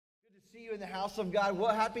See you in the house of God.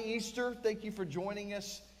 Well, happy Easter. Thank you for joining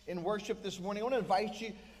us in worship this morning. I want to invite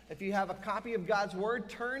you, if you have a copy of God's Word,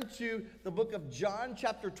 turn to the book of John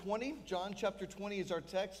chapter 20. John chapter 20 is our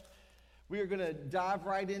text. We are going to dive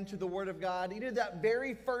right into the Word of God. That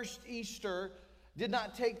very first Easter did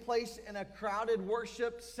not take place in a crowded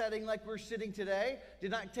worship setting like we're sitting today.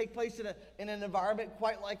 Did not take place in an environment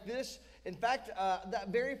quite like this. In fact, that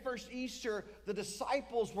very first Easter, the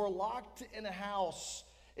disciples were locked in a house.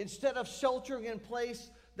 Instead of sheltering in place,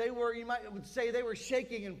 you might say they were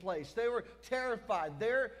shaking in place. They were terrified.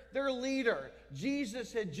 Their leader,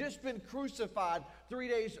 Jesus, had just been crucified 3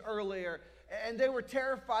 days earlier, and they were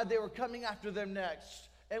terrified they were coming after them next.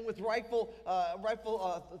 And with rightful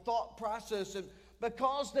thought process, and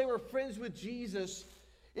because they were friends with Jesus,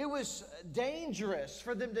 it was dangerous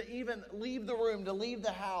for them to even leave the room, to leave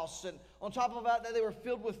the house. And on top of that, they were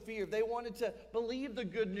filled with fear. They wanted to believe the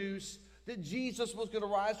good news that Jesus was going to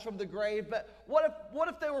rise from the grave. But what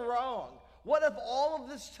if they were wrong? What if all of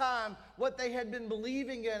this time, what they had been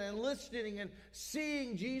believing in and listening and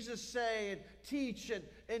seeing Jesus say and teach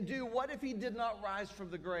and do, what if he did not rise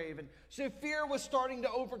from the grave? And so fear was starting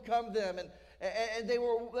to overcome them, and they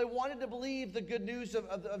wanted to believe the good news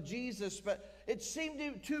of Jesus, but it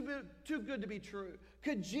seemed too good to be true.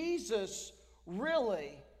 Could Jesus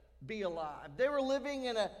really be alive? They were living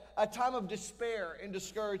in a time of despair and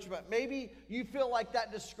discouragement. Maybe you feel like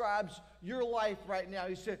that describes your life right now.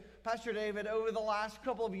 You say, Pastor David, over the last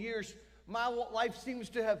couple of years, my life seems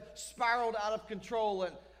to have spiraled out of control,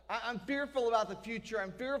 and I'm fearful about the future.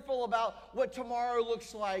 I'm fearful about what tomorrow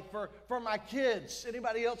looks like for my kids.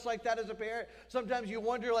 Anybody else like that as a parent? Sometimes you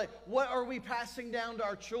wonder, what are we passing down to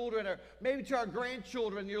our children or maybe to our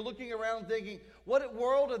grandchildren? You're looking around thinking, what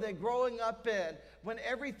world are they growing up in when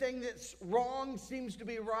everything that's wrong seems to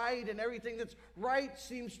be right and everything that's right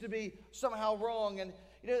seems to be somehow wrong? And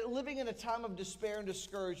living in a time of despair and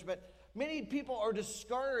discouragement, many people are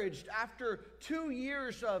discouraged after 2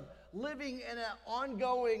 years of living in an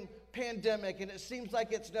ongoing pandemic, and it seems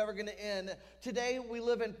like it's never going to end. Today, we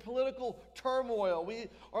live in political turmoil. We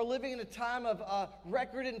are living in a time of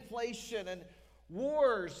record inflation and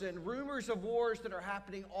wars and rumors of wars that are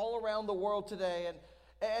happening all around the world today.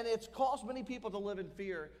 And it's caused many people to live in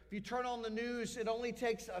fear. If you turn on the news, it only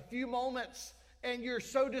takes a few moments, and you're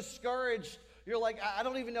so discouraged. You're like, I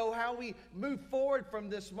don't even know how we move forward from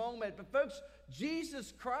this moment. But folks,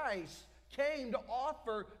 Jesus Christ came to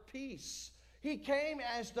offer peace. He came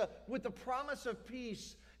with the promise of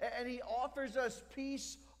peace, and he offers us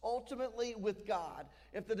peace ultimately with God.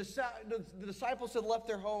 If the disciples had left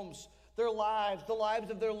their homes, their lives, the lives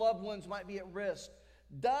of their loved ones might be at risk.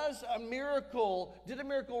 Did a miracle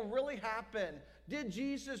really happen? Did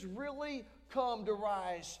Jesus really come to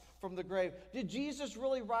rise from the grave? Did Jesus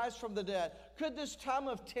really rise from the dead? Could this time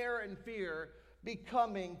of terror and fear be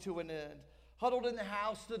coming to an end? Huddled in the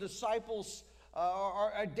house, the disciples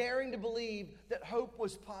are daring to believe that hope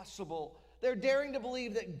was possible. They're daring to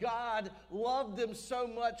believe that God loved them so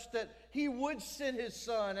much that he would send his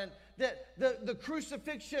son, and that the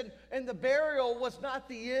crucifixion and the burial was not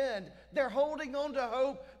the end. They're holding on to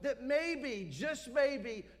hope that maybe, just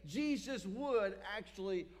maybe, Jesus would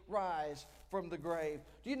actually rise from the grave.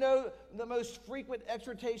 Do you know the most frequent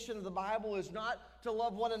exhortation of the Bible is not to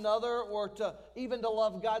love one another or even to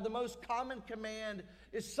love God? The most common command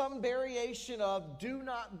is some variation of do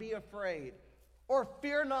not be afraid or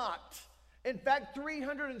fear not. In fact,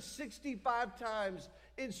 365 times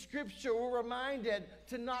in Scripture we're reminded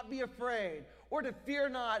to not be afraid or to fear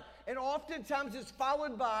not. And oftentimes it's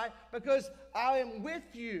followed by, because I am with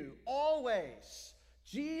you always.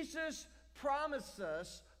 Jesus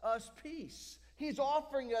promises us peace. He's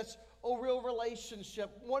offering us a real relationship,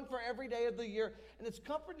 one for every day of the year. And it's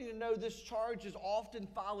comforting to know this charge is often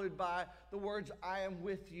followed by the words, I am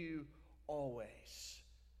with you always.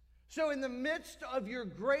 So in the midst of your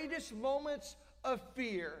greatest moments of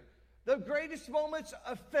fear, the greatest moments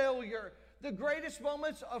of failure, the greatest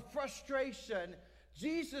moments of frustration,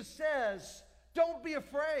 Jesus says, don't be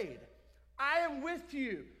afraid. I am with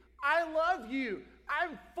you. I love you.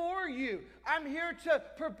 I'm for you. I'm here to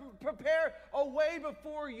prepare a way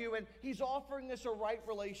before you. And he's offering us a right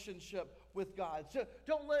relationship with God. So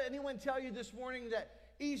don't let anyone tell you this morning that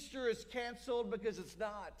Easter is canceled, because it's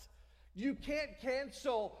not. You can't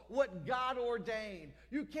cancel what God ordained.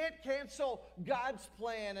 You can't cancel God's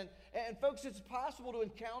plan. And folks, it's possible to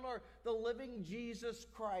encounter the living Jesus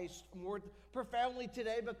Christ more profoundly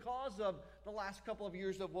today because of the last couple of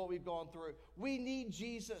years of what we've gone through. We need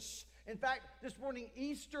Jesus. In fact, this morning,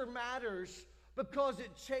 Easter matters because it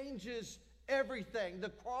changes everything. The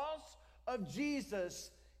cross of Jesus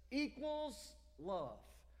equals love.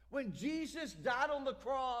 When Jesus died on the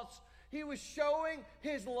cross, he was showing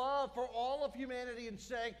his love for all of humanity and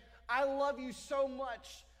saying, I love you so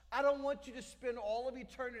much. I don't want you to spend all of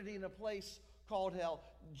eternity in a place called hell.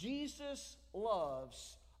 Jesus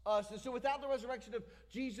loves us. And so without the resurrection of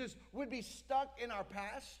Jesus, we'd be stuck in our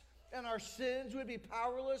past and our sins. We'd be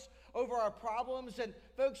powerless over our problems. And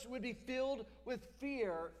folks, would be filled with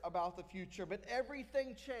fear about the future. But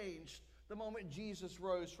everything changed the moment Jesus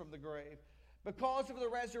rose from the grave. Because of the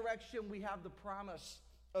resurrection, we have the promise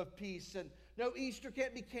of peace. And no, Easter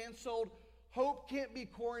can't be canceled. Hope can't be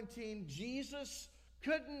quarantined. Jesus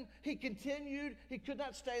he could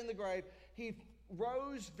not stay in the grave. He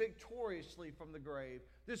rose victoriously from the grave.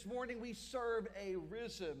 This morning we serve a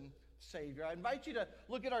risen Savior. I invite you to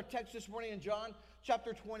look at our text this morning in John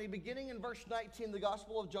chapter 20, beginning in verse 19, the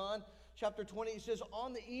Gospel of John chapter 20. It says,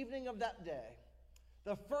 on the evening of that day,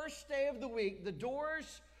 the first day of the week, the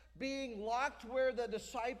doors being locked where the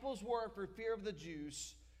disciples were for fear of the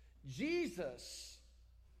Jews, Jesus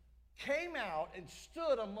came out and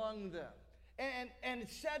stood among them and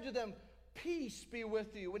said to them, peace be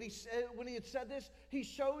with you. When he had said this, he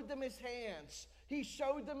showed them his hands. He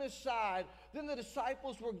showed them his side. Then the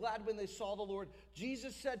disciples were glad when they saw the Lord.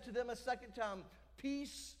 Jesus said to them a second time,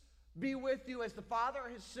 peace be with you. As the Father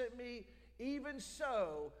has sent me, even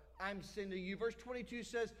so I'm sending you. Verse 22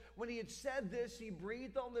 says, when he had said this, he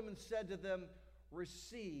breathed on them and said to them,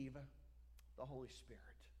 receive the Holy Spirit.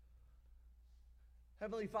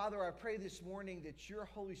 Heavenly Father, I pray this morning that your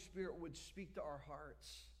Holy Spirit would speak to our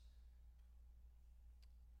hearts.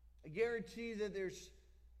 I guarantee that there's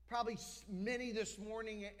probably many this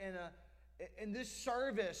morning in this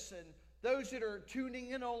service, and those that are tuning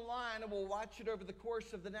in online and will watch it over the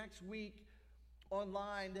course of the next week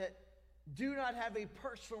online, that do not have a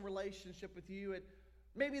personal relationship with you. And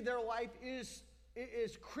maybe their life is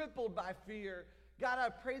crippled by fear. God, I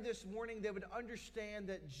pray this morning they would understand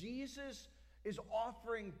that Jesus is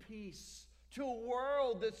offering peace to a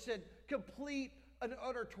world that's in complete and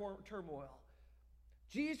utter turmoil.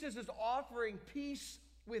 Jesus is offering peace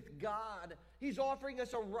with God. He's offering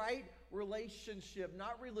us a right relationship,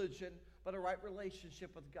 not religion, but a right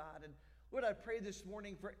relationship with God. And Lord, I pray this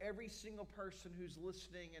morning for every single person who's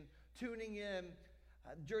listening and tuning in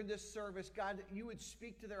during this service, God, that you would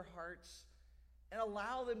speak to their hearts and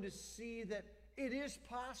allow them to see that it is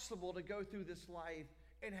possible to go through this life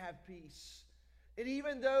and have peace. And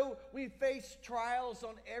even though we face trials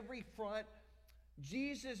on every front,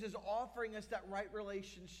 Jesus is offering us that right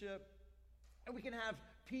relationship, and we can have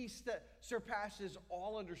peace that surpasses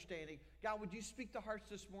all understanding. God, would you speak to hearts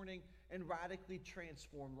this morning and radically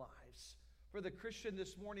transform lives? For the Christian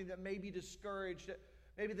this morning that may be discouraged, that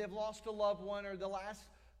maybe they've lost a loved one, or the last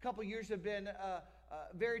couple years have been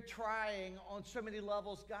very trying on so many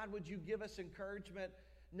levels, God, would you give us encouragement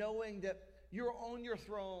knowing that you're on your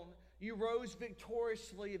throne, you rose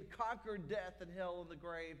victoriously and conquered death and hell and the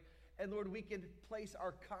grave. And Lord, we can place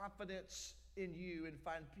our confidence in you and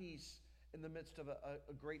find peace in the midst of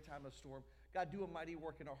a great time of storm. God, do a mighty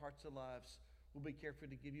work in our hearts and lives. We'll be careful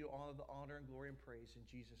to give you all the honor and glory and praise. In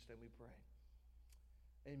Jesus' name we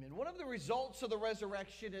pray. Amen. One of the results of the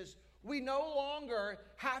resurrection is we no longer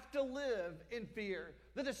have to live in fear.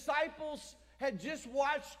 The disciples had just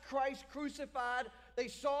watched Christ crucified. They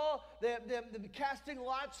saw them casting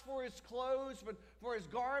lots for his clothes, for his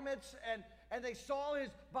garments, and they saw his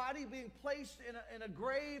body being placed in a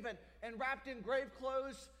grave and wrapped in grave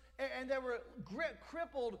clothes, and they were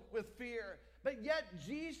crippled with fear. But yet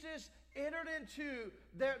Jesus entered into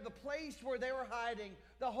the place where they were hiding,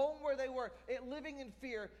 the home where they were living in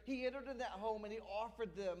fear. He entered in that home and he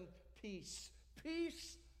offered them peace.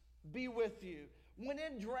 Peace be with you. When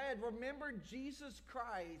in dread, remember Jesus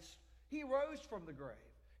Christ. He rose from the grave.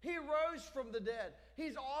 He rose from the dead.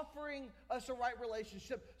 He's offering us a right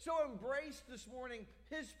relationship. So embrace this morning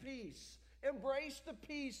his peace. Embrace the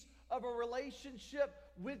peace of a relationship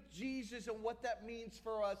with Jesus and what that means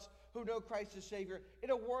for us who know Christ as Savior.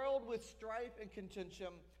 In a world with strife and contention,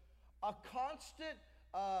 a constant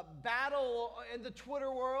battle in the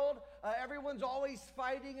Twitter world. Everyone's always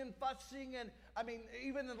fighting and fussing. And I mean,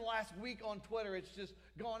 even in the last week on Twitter, it's just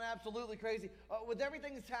gone absolutely crazy. With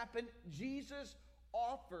everything that's happened, Jesus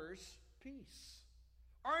offers peace.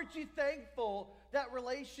 Aren't you thankful that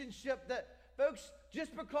relationship that, folks,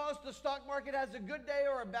 just because the stock market has a good day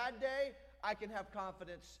or a bad day, I can have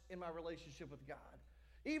confidence in my relationship with God.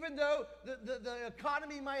 Even though the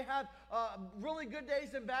economy might have really good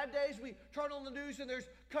days and bad days, we turn on the news and there's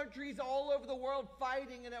countries all over the world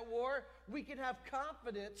fighting and at war, we can have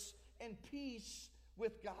confidence and peace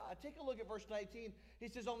with God. Take a look at verse 19. He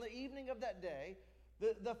says, on the evening of that day,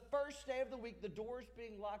 The first day of the week, the doors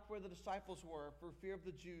being locked where the disciples were for fear of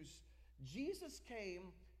the Jews, Jesus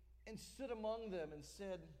came and stood among them and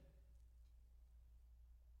said,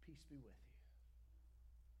 "Peace be with you."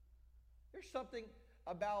 There's something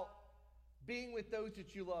about being with those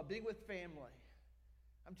that you love, being with family.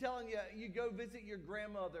 I'm telling you, you go visit your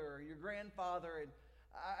grandmother or your grandfather, and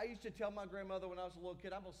I used to tell my grandmother when I was a little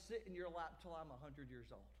kid, "I'm going to sit in your lap till I'm 100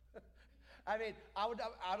 years old." I mean,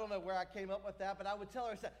 I don't know where I came up with that, but I would tell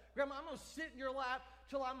her, I said, "Grandma, I'm going to sit in your lap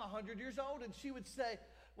till I'm 100 years old." And she would say,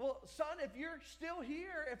 "Well, son, if you're still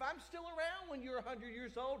here, if I'm still around when you're 100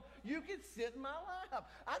 years old, you can sit in my lap."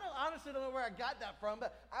 I honestly don't know where I got that from,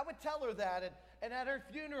 but I would tell her that. And at her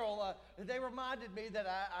funeral, they reminded me that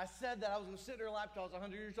I said that I was going to sit in her lap till I was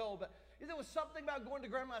 100 years old. But there was something about going to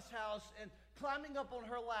Grandma's house and climbing up on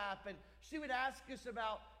her lap, and she would ask us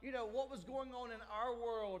about, what was going on in our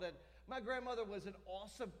world. And my grandmother was an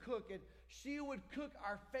awesome cook, and she would cook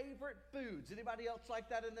our favorite foods. Anybody else like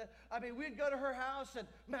that we'd go to her house and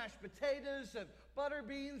mashed potatoes and butter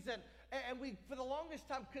beans, and we, for the longest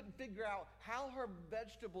time, couldn't figure out how her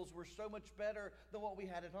vegetables were so much better than what we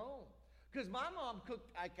had at home. Because my mom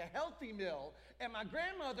cooked like a healthy meal, and my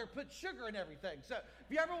grandmother put sugar in everything. So if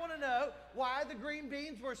you ever want to know why the green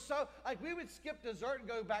beans were so, we would skip dessert and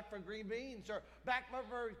go back for green beans or back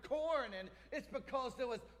for corn, and it's because there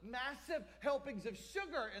was massive helpings of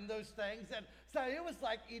sugar in those things, and so it was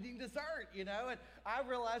like eating dessert, and I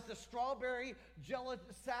realized the strawberry jelly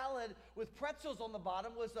salad with pretzels on the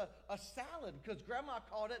bottom was a salad, because Grandma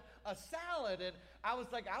called it a salad, and I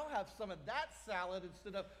was like, I'll have some of that salad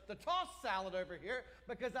instead of the tossed salad over here,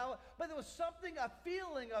 but there was something, a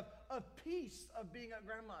feeling of peace of being at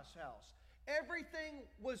Grandma's house. Everything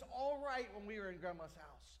was all right when we were in Grandma's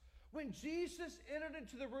house. When Jesus entered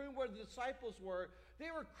into the room where the disciples were, they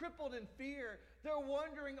were crippled in fear. They're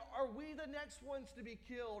wondering, are we the next ones to be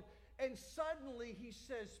killed? And suddenly he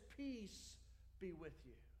says, "Peace be with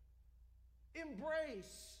you."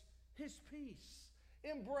 Embrace his peace.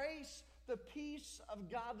 Embrace the peace of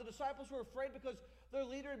God. The disciples were afraid because their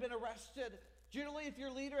leader had been arrested. Generally, if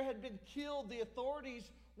your leader had been killed, the authorities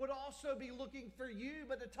would also be looking for you.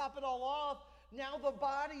 But to top it all off, now the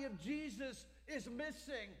body of Jesus is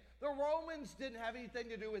missing. The Romans didn't have anything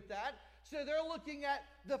to do with that. So they're looking at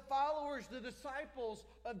the followers, the disciples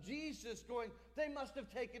of Jesus, going, they must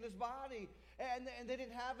have taken his body. And they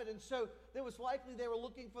didn't have it. And so it was likely they were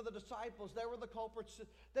looking for the disciples. They were the culprits.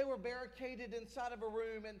 They were barricaded inside of a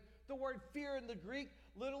room. And the word fear in the Greek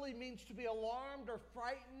literally means to be alarmed or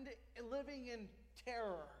frightened, living in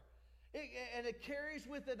terror. And it carries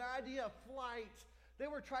with an idea of flight. They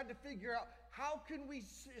were trying to figure out, how can we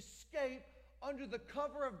escape under the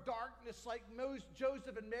cover of darkness like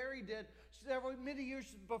Joseph and Mary did many years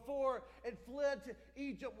before and fled to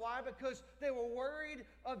Egypt. Why? Because they were worried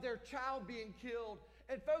of their child being killed.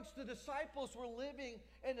 And folks, the disciples were living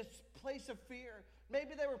in a place of fear.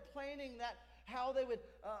 Maybe they were planning that how they would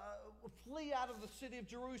flee out of the city of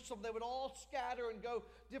Jerusalem. They would all scatter and go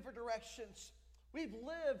different directions. We've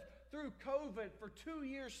lived through COVID for 2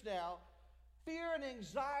 years now. Fear and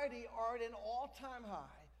anxiety are at an all-time high.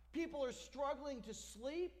 People are struggling to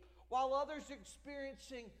sleep while others are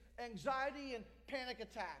experiencing anxiety and panic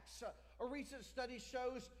attacks. A recent study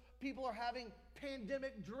shows people are having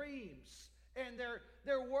pandemic dreams, and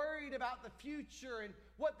they're worried about the future and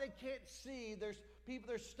what they can't see.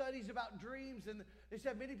 There's studies about dreams, and they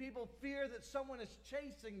said many people fear that someone is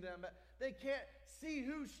chasing them, but they can't see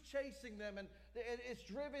who's chasing them, and it's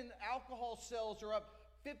driven. Alcohol sales are up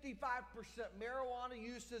 55%. Marijuana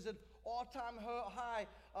use is at all-time high.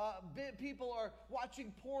 People are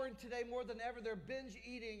watching porn today more than ever. They're binge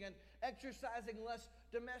eating and exercising less.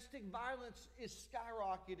 Domestic violence is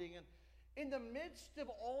skyrocketing. And in the midst of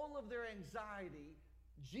all of their anxiety,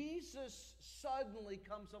 Jesus suddenly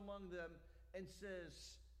comes among them and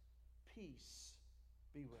says, "Peace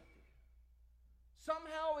be with you."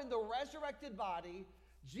 Somehow in the resurrected body,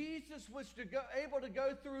 Jesus was able to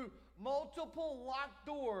go through multiple locked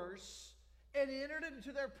doors and entered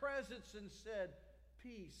into their presence and said,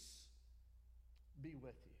 "Peace be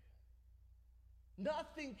with you."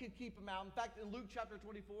 Nothing could keep them out. In fact, in Luke chapter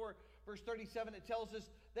 24, verse 37, it tells us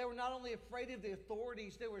they were not only afraid of the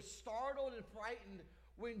authorities, they were startled and frightened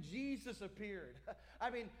when Jesus appeared.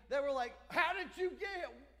 They were like, "How did you get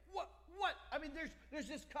here? What?" There's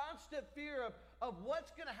this constant fear of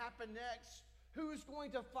what's going to happen next. Who's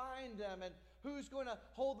going to find them and who's going to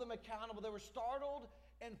hold them accountable? They were startled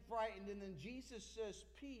and frightened. And then Jesus says,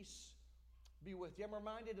 "Peace be with you." I'm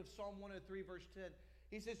reminded of Psalm 103, verse 10.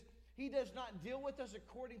 He says, "He does not deal with us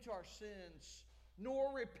according to our sins,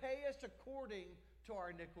 nor repay us according to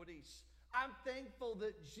our iniquities." I'm thankful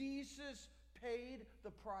that Jesus paid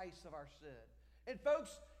the price of our sin. And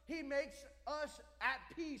folks, he makes us at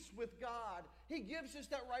peace with God. He gives us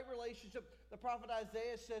that right relationship. The prophet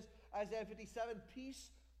Isaiah says, Isaiah 57, peace,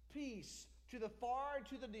 peace to the far and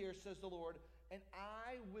to the near, says the Lord, and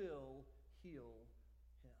I will heal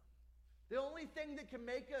him. The only thing that can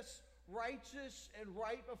make us righteous and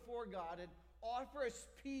right before God and offer us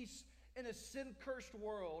peace in a sin-cursed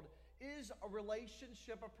world is a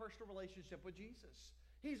relationship, a personal relationship with Jesus.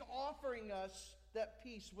 He's offering us that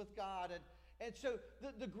peace with God. And so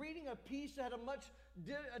the greeting of peace had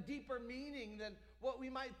a deeper meaning than what we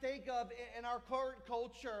might think of in our current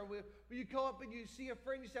culture. When you go up and you see a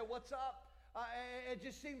friend, you say, "What's up?" It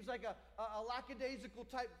just seems like a lackadaisical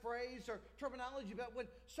type phrase or terminology. But when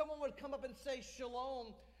someone would come up and say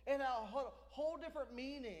shalom, it had a whole different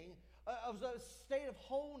meaning of a state of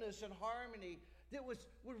wholeness and harmony that would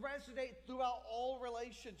resonate throughout all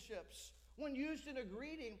relationships. When used in a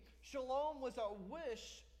greeting, shalom was a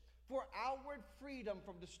wish for outward freedom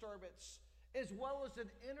from disturbance, as well as an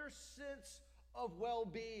inner sense of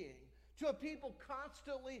well-being. To a people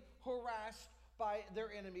constantly harassed by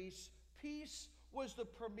their enemies, peace was the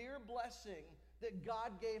premier blessing that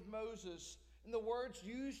God gave Moses. In the words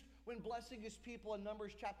used when blessing his people in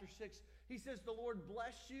Numbers chapter 6, he says, "The Lord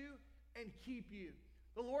bless you and keep you.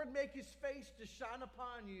 The Lord make his face to shine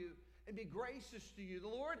upon you and be gracious to you. The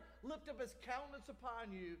Lord lift up his countenance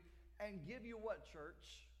upon you and give you" what,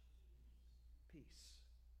 church? Peace.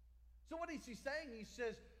 So what is he saying? He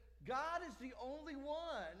says, God is the only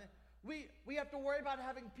one we have to worry about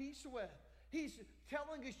having peace with. He's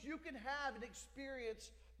telling us you can have and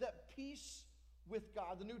experience that peace with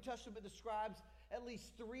God. The New Testament describes at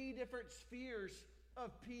least 3 different spheres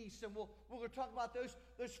of peace, and we're going to talk about those.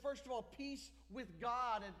 There's first of all peace with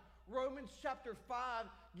God, and Romans chapter 5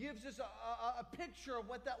 gives us a picture of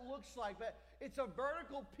what that looks like. But it's a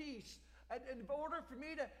vertical peace. And in order for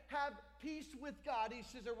me to have peace with God, he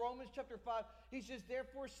says in Romans chapter 5, he says,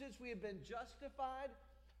 "Therefore, since we have been justified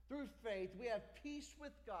through faith, we have peace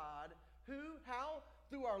with God." Who? How?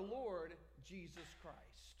 Through our Lord Jesus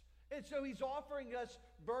Christ. And so he's offering us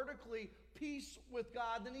vertically peace with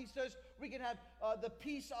God. Then he says we can have the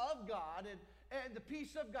peace of God. And the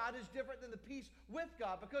peace of God is different than the peace with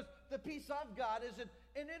God, because the peace of God is an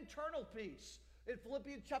internal peace. In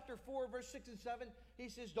Philippians chapter 4, verse 6 and 7, he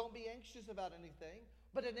says, "Don't be anxious about anything,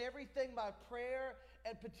 but in everything by prayer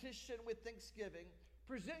and petition with thanksgiving,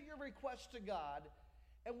 present your requests to God."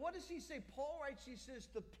 And what does he say? Paul writes, he says,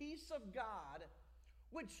 "The peace of God,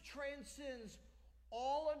 which transcends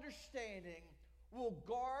all understanding, will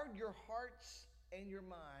guard your hearts and your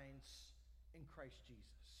minds in Christ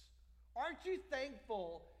Jesus." Aren't you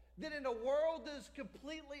thankful that in a world that is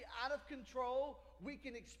completely out of control, we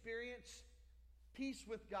can experience peace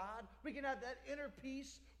with God? We can have that inner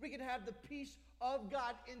peace. We can have the peace of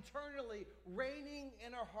God internally reigning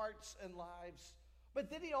in our hearts and lives. But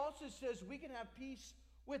then he also says we can have peace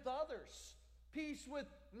with others, peace with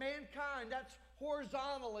mankind. That's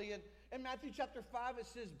horizontally. And in Matthew chapter 5, it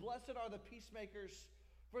says, "Blessed are the peacemakers,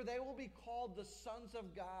 for they will be called the sons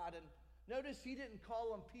of God." And notice he didn't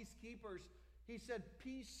call them peacekeepers. He said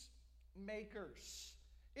peacemakers.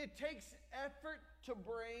 It takes effort to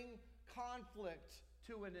bring conflict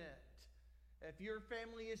to an end. If your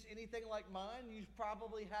family is anything like mine, you've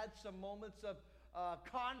probably had some moments of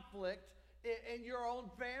conflict in your own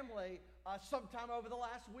family sometime over the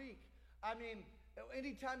last week. I mean,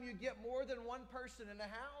 anytime you get more than one person in a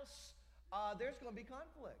house, there's going to be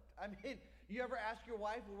conflict. I mean, you ever ask your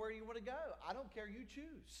wife, "Well, where do you want to go?" "I don't care, you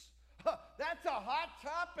choose." That's a hot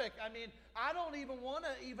topic. I mean, I don't even want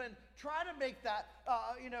to even try to make that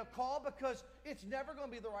call, because it's never going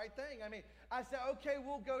to be the right thing. I mean, I say, "Okay,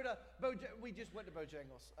 we'll go to we just went to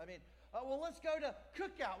Bojangles." I mean, well, let's go to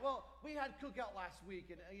Cookout. Well, we had Cookout last week,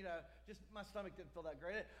 and just my stomach didn't feel that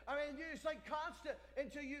great. I mean, it's like constant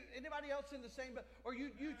until anybody else in the same, or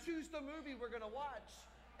you choose the movie we're going to watch.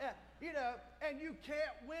 And you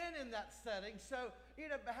can't win in that setting. So,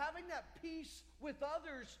 having that peace with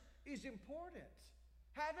others is important.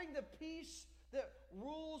 Having the peace that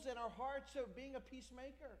rules in our hearts, so being a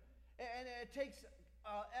peacemaker. And it takes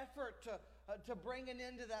effort to bring an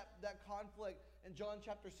end to that conflict. In John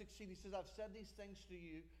chapter 16, he says, "I've said these things to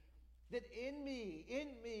you, that in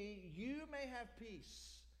me, you may have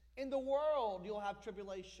peace. In the world, you'll have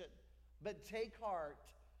tribulation. But take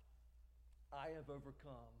heart, I have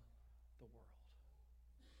overcome the world."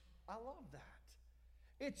 I love that.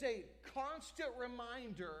 It's a constant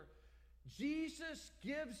reminder. Jesus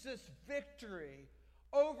gives us victory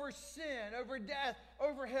over sin, over death,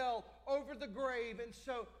 over hell, over the grave. And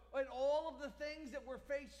so in all of the things that we're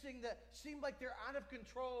facing that seem like they're out of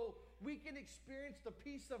control, we can experience the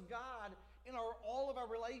peace of God in all of our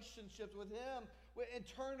relationships with Him,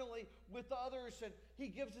 internally, with others, and He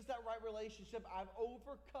gives us that right relationship. I've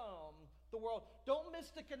overcome the world. Don't miss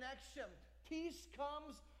the connection. Peace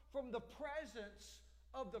comes from the presence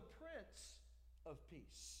of the Prince of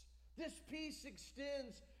Peace. This peace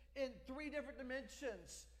extends in 3 different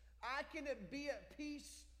dimensions. I can be at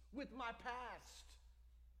peace with my past.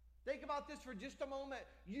 Think about this for just a moment.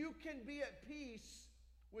 You can be at peace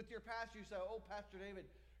with your past. You say, oh, Pastor David,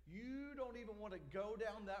 you don't even want to go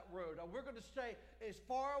down that road. Now, we're going to stay as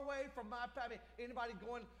far away from my past. I mean, anybody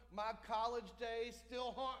going, my college days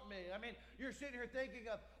still haunt me. I mean, you're sitting here thinking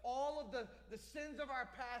of all of the sins of our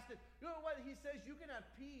past. And you know what? He says you can have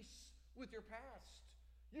peace with your past.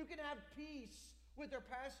 You can have peace with your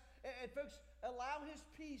past. And folks, allow His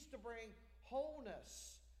peace to bring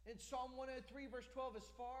wholeness. In Psalm 103, verse 12, as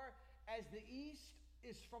far as the east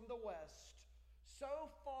is from the west, so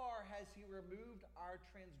far has He removed our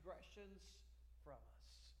transgressions from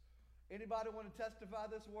us. Anybody want to testify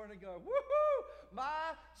this morning and go, woohoo!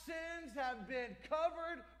 My sins have been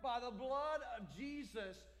covered by the blood of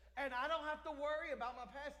Jesus, and I don't have to worry about my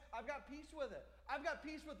past. I've got peace with it. I've got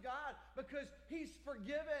peace with God because He's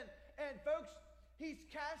forgiven. And folks, He's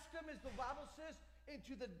cast them, as the Bible says,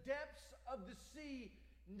 into the depths of the sea,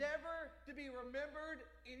 never to be remembered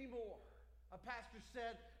anymore. A pastor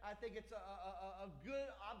said, I think it's a good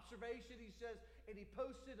observation. He says, and he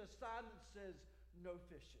posted a sign that says, no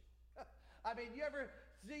fishing. I mean, you ever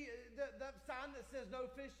see that sign that says no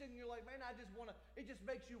fishing? You're like, man, I just want to, it just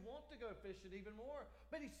makes you want to go fishing even more.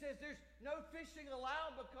 But he says there's no fishing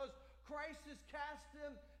allowed because Christ has cast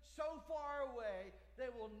them so far away,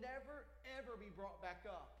 they will never, ever be brought back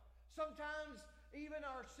up. Sometimes even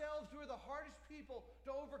ourselves, we're the hardest people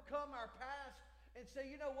to overcome our past and say,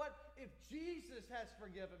 you know what? If Jesus has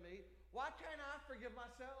forgiven me, why can't I forgive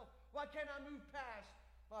myself? Why can't I move past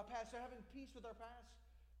my past? So having peace with our past.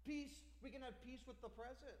 Peace, we can have peace with the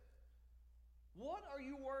present. What are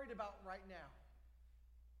you worried about right now?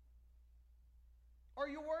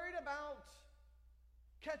 Are you worried about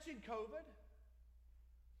catching COVID?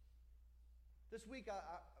 This week,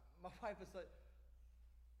 my wife was like,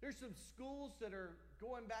 there's some schools that are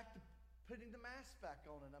going back to putting the mask back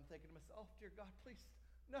on, and I'm thinking to myself, oh, dear God, please,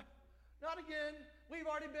 no, not again. We've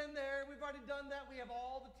already been there. We've already done that. We have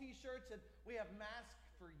all the T-shirts, and we have masks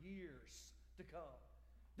for years to come.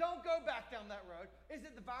 Don't go back down that road. Is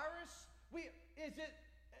it the virus? Is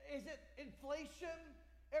it inflation?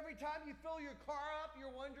 Every time you fill your car up,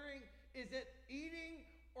 you're wondering, is it eating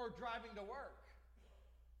or driving to work?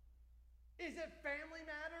 Is it family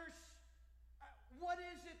matters? What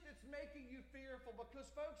is it that's making you fearful? Because,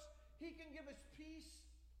 folks, He can give us peace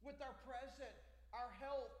with our present, our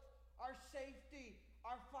health, our safety,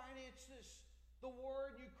 our finances, the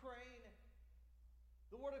war in Ukraine.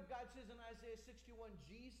 The Word of God says in Isaiah 61,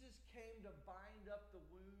 Jesus came to bind up the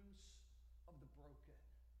wounds of the broken.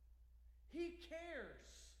 He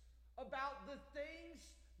cares about the things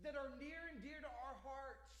that are near and dear to our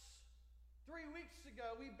hearts. 3 weeks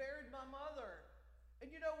ago, we buried my mother.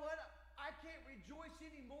 And you know what? I can't rejoice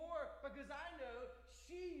anymore because I know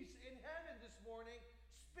she's in heaven this morning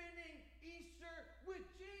spending Easter with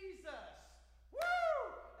Jesus. Woo!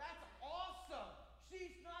 That's awesome.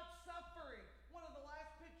 She's not suffering. One of the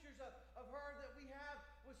last pictures of her that we have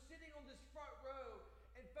was sitting on this front row.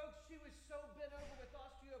 And folks, she was so bent over with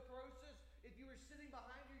osteoporosis, if you were sitting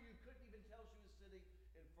behind her, you couldn't even tell she was sitting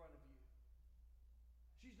in front of you.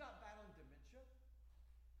 She's not battling dementia.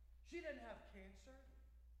 She doesn't have cancer.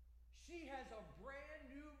 She has a brand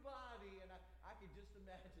new body, and I can just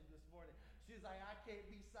imagine this morning. She's like, I can't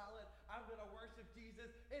be silent. I'm going to worship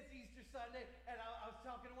Jesus. It's Easter Sunday, and I was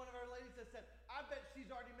talking to one of our ladies that said, I bet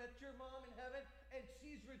she's already met your mom in heaven, and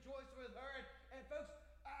she's rejoicing with her. And folks,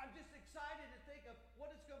 I'm just excited to think of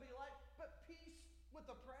what it's going to be like, but peace with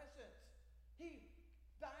the present. He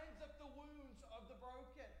binds up the wounds of the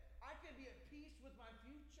broken. I can be at peace with my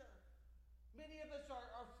future. Many of us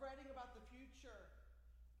are fretting about the future.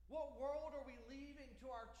 What world are we leaving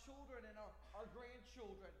to our children and our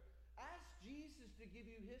grandchildren? Ask Jesus to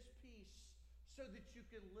give you His peace so that you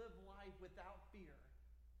can live life without fear.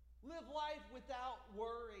 Live life without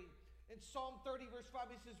worry. In Psalm 30, verse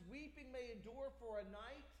 5, he says, weeping may endure for a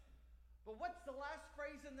night. But what's the last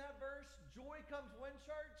phrase in that verse? Joy comes when,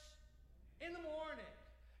 church? In the morning.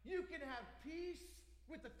 You can have peace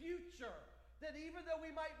with the future. That even though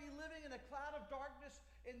we might be living in a cloud of darkness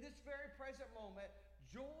in this very present moment,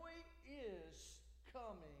 joy is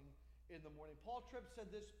coming in the morning. Paul Tripp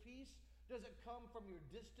said this: peace doesn't come from your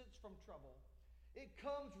distance from trouble. It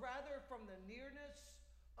comes rather from the nearness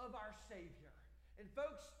of our Savior. And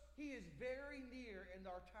folks, he is very near in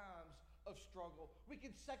our times of struggle. We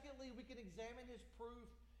can examine his proof.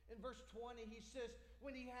 In verse 20, he says,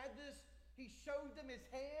 when he had this, he showed them his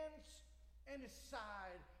hands and his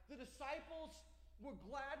side. The disciples were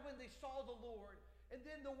glad when they saw the Lord. And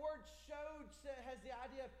then the word showed has the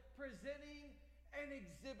idea of presenting and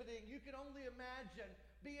exhibiting. You can only imagine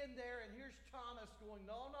being there, and here's Thomas going,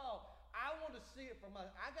 no, I want to see it from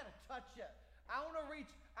I got to touch it. I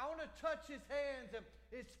want to touch his hands and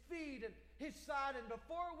his feet and his side. And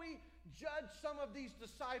before we judge some of these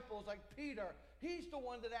disciples like Peter, he's the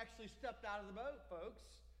one that actually stepped out of the boat, folks.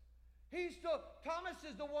 Thomas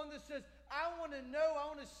is the one that says, I want to know, I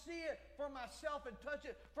want to see it for myself and touch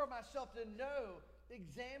it for myself to know.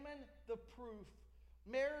 Examine the proof.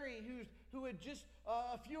 Mary, who had just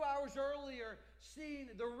a few hours earlier seen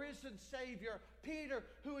the risen Savior. Peter,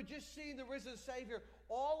 who had just seen the risen Savior.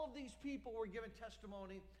 All of these people were given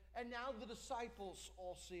testimony, and now the disciples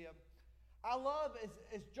all see him. I love,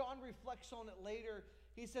 as John reflects on it later,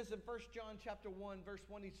 he says in 1 John chapter 1, verse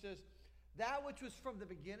 1, he says, that which was from the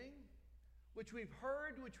beginning, which we've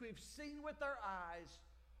heard, which we've seen with our eyes,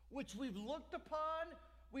 which we've looked upon,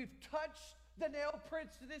 we've touched the nail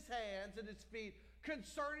prints in his hands and his feet,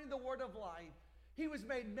 concerning the word of life. He was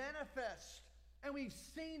made manifest, and we've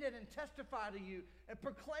seen it and testified to you and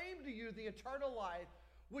proclaimed to you the eternal life,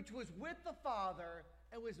 which was with the Father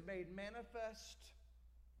and was made manifest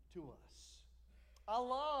to us. I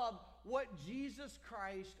love what Jesus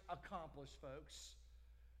Christ accomplished, folks.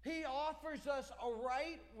 He offers us a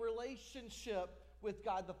right relationship with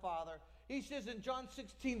God the Father. He says in John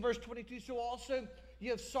 16, verse 22, so also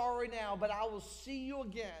you have sorrow now, but I will see you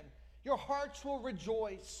again. Your hearts will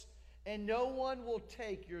rejoice, and no one will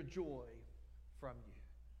take your joy from you.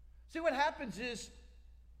 See, what happens is,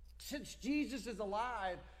 since Jesus is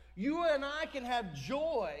alive, you and I can have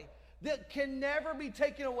joy that can never be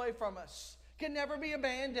taken away from us, can never be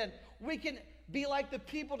abandoned. We can be like the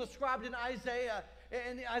people described in Isaiah.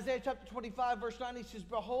 In Isaiah chapter 25, verse 9, he says,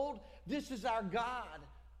 behold, this is our God.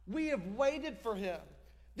 We have waited for him,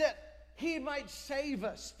 that he might save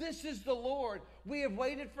us. This is the Lord. We have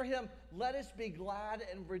waited for him. Let us be glad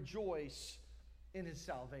and rejoice in his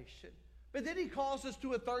salvation. But then he calls us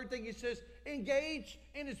to a third thing. He says, engage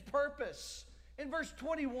in his purpose. In verse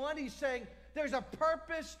 21, he's saying, there's a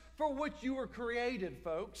purpose for which you were created,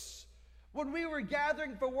 folks. When we were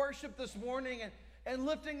gathering for worship this morning and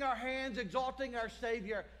lifting our hands, exalting our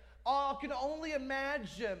Savior, I can only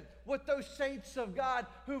imagine what those saints of God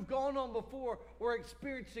who've gone on before were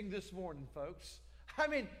experiencing this morning, folks. I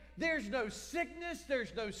mean, there's no sickness,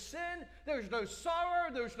 there's no sin, there's no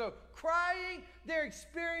sorrow, there's no crying. They're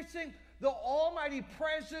experiencing the almighty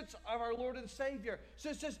presence of our Lord and Savior.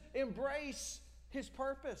 So it says, embrace his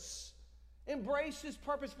purpose. Embrace his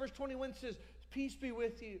purpose. Verse 21 says, peace be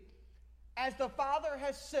with you. As the Father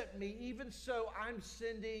has sent me, even so I'm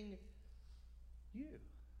sending you.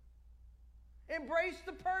 Embrace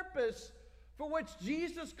the purpose for which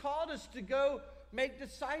Jesus called us to go make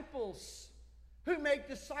disciples who make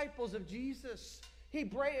disciples of Jesus. He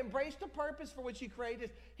embraced the purpose for which he created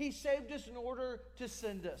us. He saved us in order to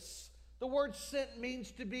send us. The word sent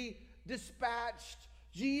means to be dispatched.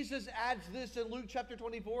 Jesus adds this in Luke chapter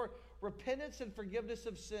 24. Repentance and forgiveness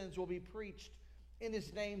of sins will be preached in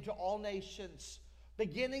his name to all nations,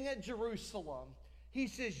 beginning at Jerusalem. He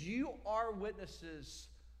says, you are witnesses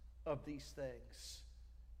of these things.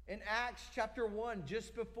 In Acts chapter 1,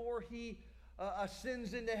 just before he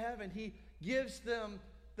ascends into heaven, he gives them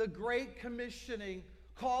the great commissioning,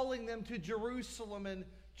 calling them to Jerusalem and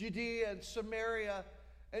Judea and Samaria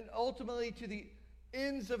and ultimately to the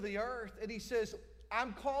ends of the earth. And he says,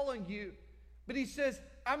 I'm calling you. But he says,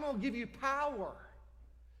 I'm going to give you power.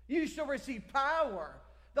 You shall receive power.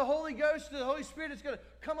 The Holy Ghost, the Holy Spirit is going to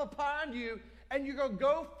come upon you, and you're going to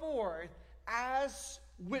go forth as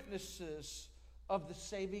witnesses of the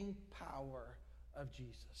saving power of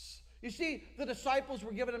Jesus. You see, the disciples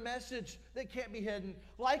were given a message that can't be hidden.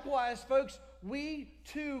 Likewise, folks, we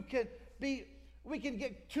too can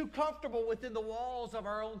get too comfortable within the walls of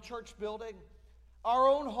our own church building, our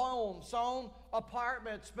own homes, our own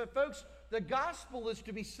apartments. But folks, the gospel is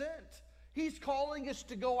to be sent. He's calling us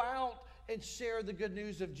to go out and share the good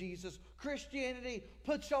news of Jesus. Christianity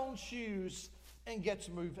puts on shoes and gets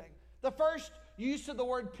moving. The first use of the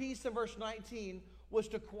word peace in verse 19 was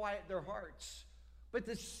to quiet their hearts. But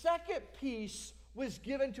the second piece was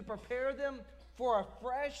given to prepare them for a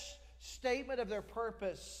fresh statement of their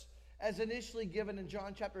purpose, as initially given in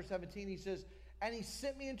John chapter 17. He says, and he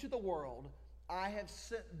sent me into the world. I have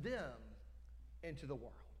sent them into the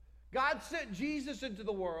world. God sent Jesus into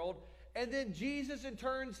the world, and then Jesus in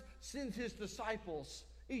turn sends his disciples,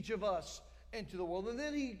 each of us, into the world. And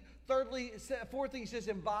then fourthly, he says,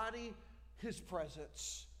 embody his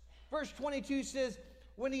presence. Verse 22 says,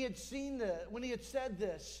 when he had said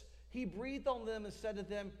this, he breathed on them and said to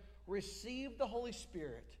them, receive the Holy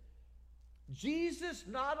Spirit. Jesus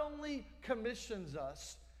not only commissions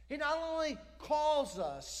us, he not only calls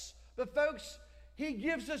us, but folks, he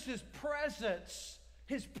gives us his presence,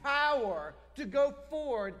 his power to go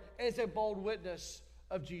forward as a bold witness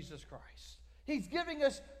of Jesus Christ. He's giving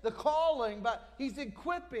us the calling, but he's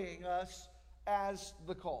equipping us as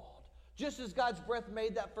the called. Just as God's breath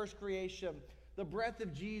made that first creation, the breath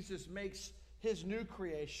of Jesus makes his new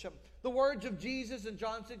creation. The words of Jesus in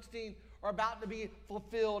John 16 are about to be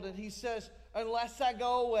fulfilled, and he says, unless I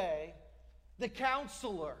go away, the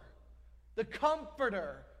counselor, the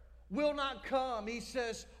comforter will not come. He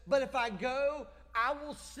says, but if I go, I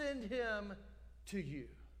will send him to you.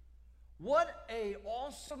 What an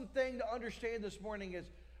awesome thing to understand this morning is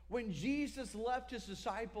when Jesus left his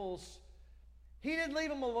disciples, he didn't leave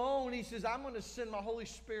them alone. He says, I'm going to send my Holy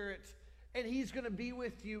Spirit, and he's going to be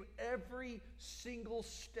with you every single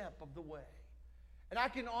step of the way. And I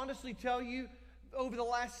can honestly tell you, over the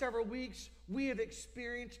last several weeks, we have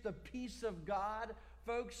experienced the peace of God,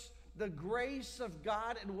 folks, the grace of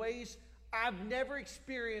God in ways I've never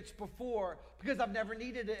experienced before because I've never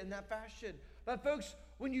needed it in that fashion. But folks,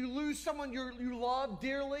 when you lose someone you love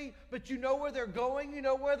dearly, but you know where they're going, you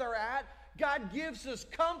know where they're at, God gives us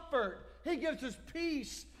comfort. He gives us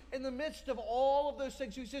peace in the midst of all of those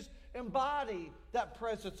things. He says, embody that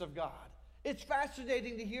presence of God. It's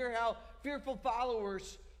fascinating to hear how fearful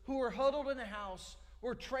followers who were huddled in a house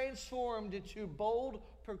were transformed into bold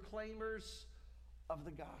proclaimers of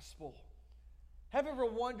the gospel. Have you ever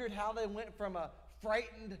wondered how they went from a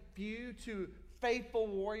frightened few to faithful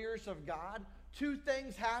warriors of God? Two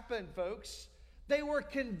things happened, folks. They were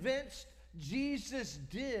convinced Jesus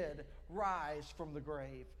did rise from the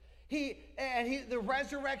grave. The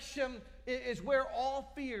resurrection is where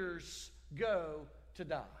all fears go to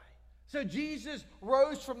die. So Jesus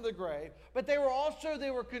rose from the grave, but they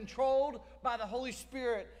were controlled by the Holy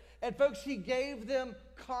Spirit. And folks, he gave them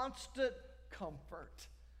constant comfort.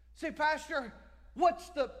 Say, Pastor,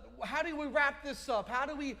 how do we wrap this up? How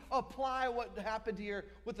do we apply what happened here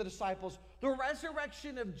with the disciples? The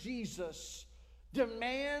resurrection of Jesus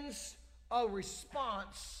demands a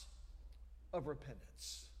response of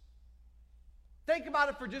repentance. Think about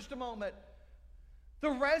it for just a moment. The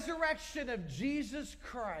resurrection of Jesus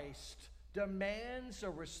Christ demands a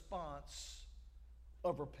response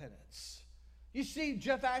of repentance. You see,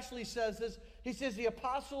 Jeff Ashley says this. He says the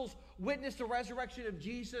apostles witnessed the resurrection of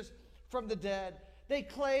Jesus from the dead. They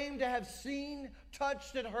claim to have seen,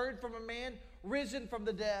 touched, and heard from a man risen from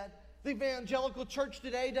the dead. The evangelical church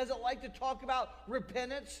today doesn't like to talk about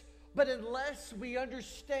repentance, but unless we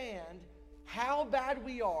understand how bad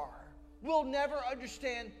we are, we'll never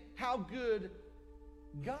understand how good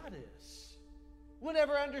God is. We'll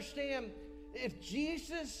never understand if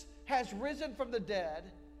Jesus has risen from the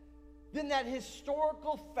dead, then that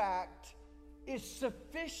historical fact is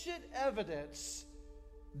sufficient evidence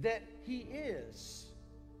that he is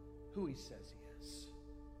who he says he is.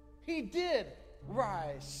 He did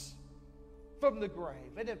rise from the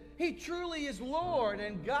grave. And if he truly is Lord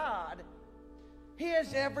and God, he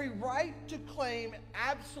has every right to claim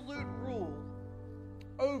absolute rule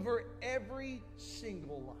over every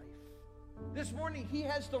single life. This morning, he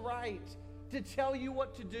has the right to tell you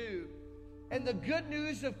what to do. And the good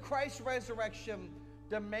news of Christ's resurrection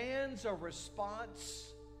demands a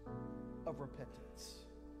response of repentance.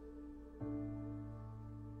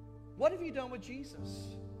 What have you done with Jesus?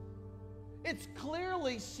 It's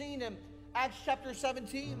clearly seen in Acts chapter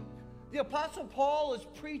 17. The Apostle Paul is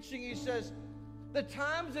preaching. He says, the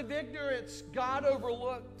times of ignorance God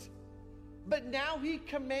overlooked, but now he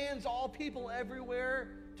commands all people everywhere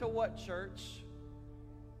to what, church?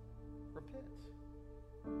 Repent.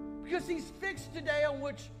 Because he's fixed a day on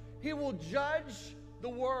which he will judge the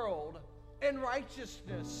world in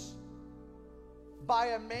righteousness by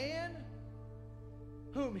a man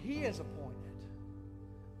whom he has appointed.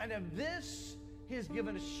 And of this he has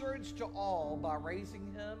given assurance to all by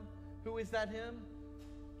raising him. Who is that him?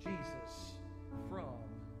 Jesus from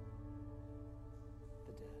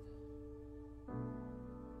the dead.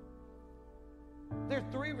 There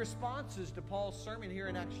are three responses to Paul's sermon here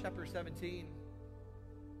in Acts chapter 17.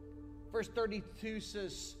 Verse 32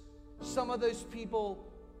 says, some of those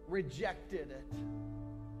people rejected it.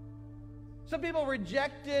 Some people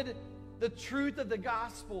rejected the truth of the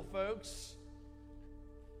gospel, folks.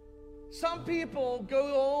 Some people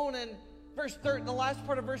go on and the last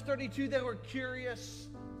part of verse 32, they were curious.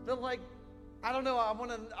 They're like, I don't know, I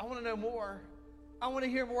want to know more. I want to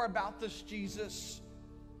hear more about this Jesus.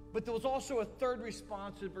 But there was also a third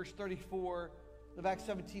response in verse 34 of Acts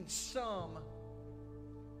 17. Some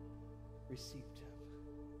received him.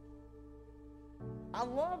 I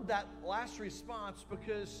love that last response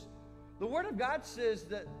because the Word of God says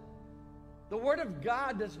that the Word of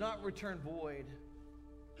God does not return void.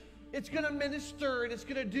 It's going to minister and it's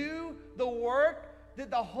going to do the work that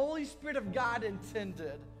the Holy Spirit of God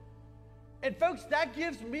intended. And folks, that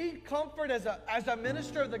gives me comfort as a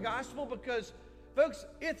minister of the gospel because, folks,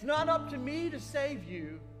 it's not up to me to save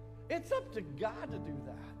you. It's up to God to do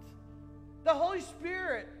that. The Holy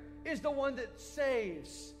Spirit is the one that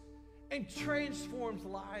saves and transforms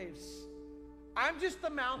lives. I'm just the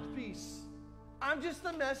mouthpiece. I'm just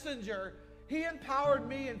the messenger. He empowered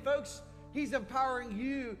me, and folks, He's empowering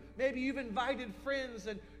you. Maybe you've invited friends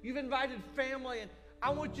and you've invited family, and I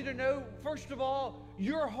want you to know, first of all,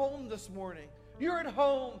 you're home this morning. You're at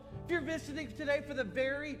home. If you're visiting today for the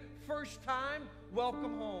very first time,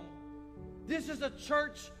 welcome home. This is a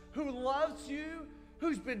church who loves you,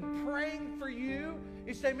 who's been praying for you.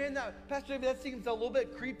 You say, man, Pastor David, that seems a little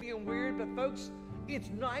bit creepy and weird, but folks, it's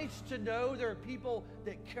nice to know there are people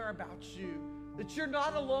that care about you, that you're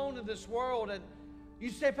not alone in this world. And you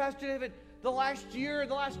say, Pastor David, the last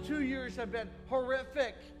 2 years have been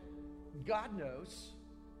horrific. God knows,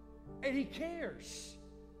 and He cares.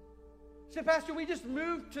 Say, Pastor, we just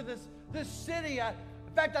moved to this city.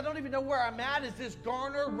 In fact, I don't even know where I'm at. Is this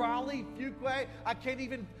Garner, Raleigh, Fuquay? I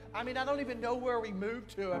don't even know where we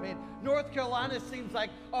moved to. North Carolina seems like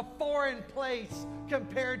a foreign place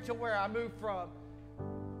compared to where I moved from.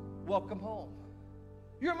 Welcome home.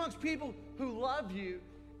 You're amongst people who love you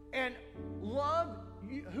and love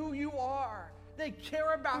who you are. They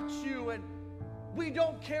care about you, and we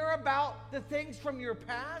don't care about the things from your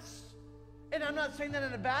past. And I'm not saying that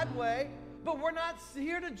in a bad way, but we're not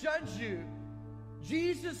here to judge you.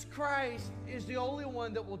 Jesus Christ is the only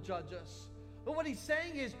one that will judge us. But what He's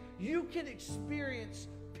saying is you can experience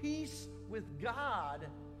peace with God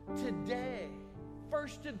today,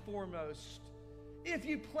 first and foremost, if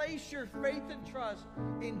you place your faith and trust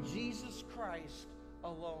in Jesus Christ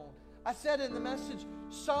alone. I said in the message,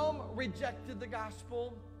 some rejected the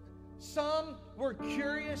gospel. Some were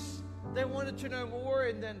curious. They wanted to know more.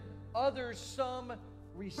 And then others, some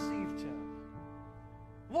received Him.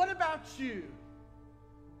 What about you?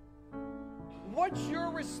 What's your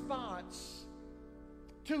response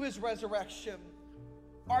to His resurrection?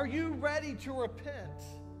 Are you ready to repent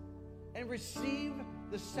and receive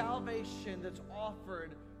the salvation that's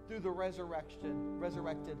offered through the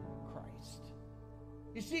resurrected Christ?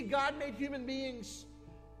 You see, God made human beings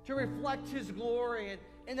to reflect His glory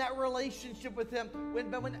and that relationship with Him.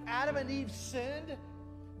 But when Adam and Eve sinned,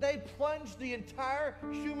 they plunged the entire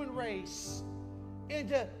human race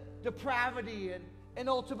into depravity and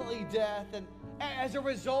ultimately death. And as a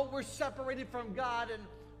result, we're separated from God, and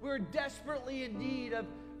we're desperately in need of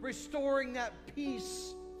restoring that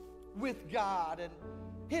peace with God. And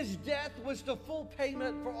His death was the full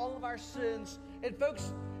payment for all of our sins. And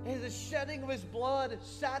folks, the shedding of His blood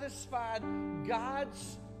satisfied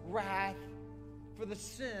God's wrath for the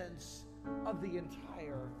sins of the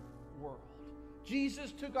entire world.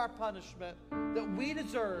 Jesus took our punishment that we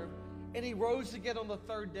deserved, and He rose again on the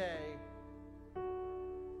third day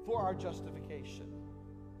for our justification.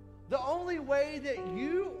 The only way that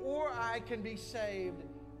you or I can be saved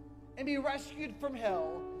and be rescued from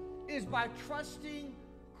hell is by trusting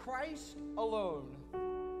Christ alone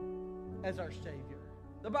as our Savior.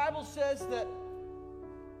 The Bible says that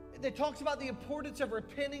it talks about the importance of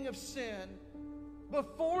repenting of sin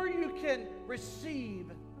before you can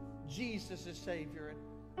receive Jesus as Savior.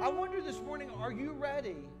 And I wonder this morning, are you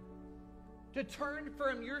ready to turn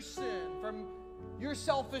from your sin, from your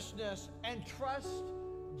selfishness, and trust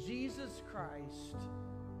Jesus Christ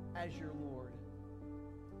as your Lord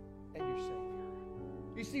and your Savior?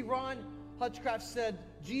 You see, Ron Hutchcraft said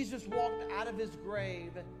Jesus walked out of His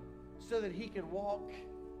grave so that He could walk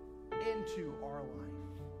into our life.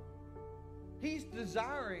 He's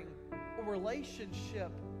desiring a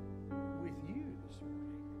relationship with you this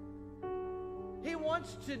morning. He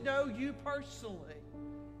wants to know you personally.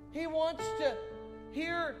 He wants to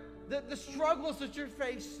hear the struggles that you're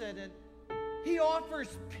facing, and He offers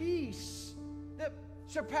peace that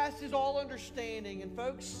surpasses all understanding. And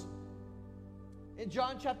folks, in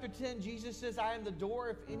John chapter 10, Jesus says, I am the door.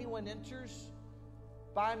 If anyone enters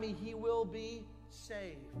by me, he will be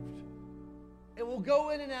saved. And will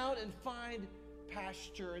go in and out and find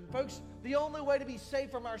pasture. And folks, the only way to be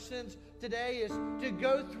saved from our sins today is to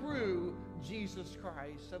go through Jesus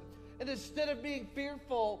Christ. And instead of being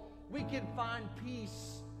fearful, we can find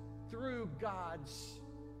peace through God's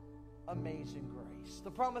amazing grace.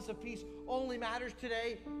 The promise of peace only matters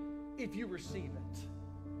today if you receive it.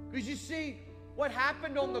 Because you see, what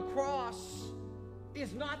happened on the cross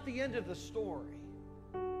is not the end of the story.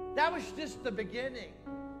 That was just the beginning.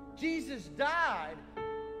 Jesus died,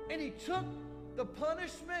 and he took the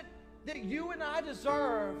punishment that you and I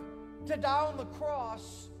deserve to die on the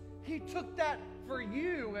cross. He took that for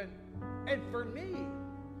you and for me.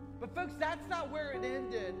 But folks, that's not where it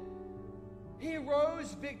ended. He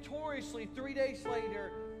rose victoriously 3 days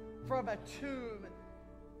later from a tomb.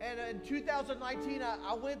 And in 2019,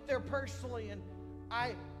 I went there personally, and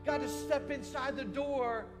I got to step inside the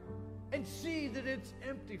door and see that it's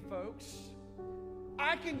empty, folks.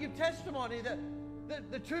 I can give testimony that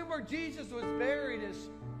the tomb where Jesus was buried is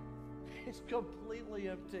completely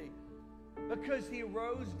empty because he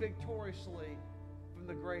rose victoriously from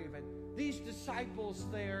the grave. And these disciples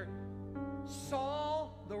there saw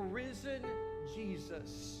the risen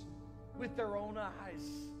Jesus with their own eyes.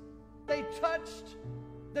 They touched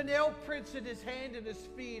the nail prints in his hand and his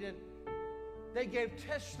feet, and they gave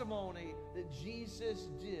testimony that Jesus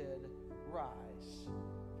did rise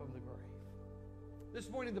from the grave. This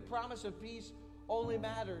morning, the promise of peace only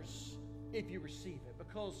matters if you receive it,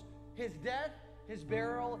 because his death, his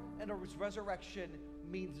burial, and his resurrection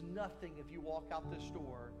means nothing if you walk out this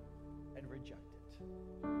door and reject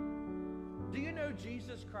it. Do you know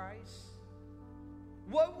Jesus Christ?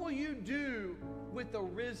 What will you do with the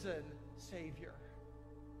risen Savior?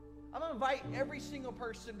 I'm going to invite every single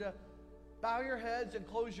person to bow your heads and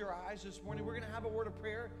close your eyes this morning. We're going to have a word of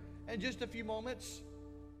prayer in just a few moments.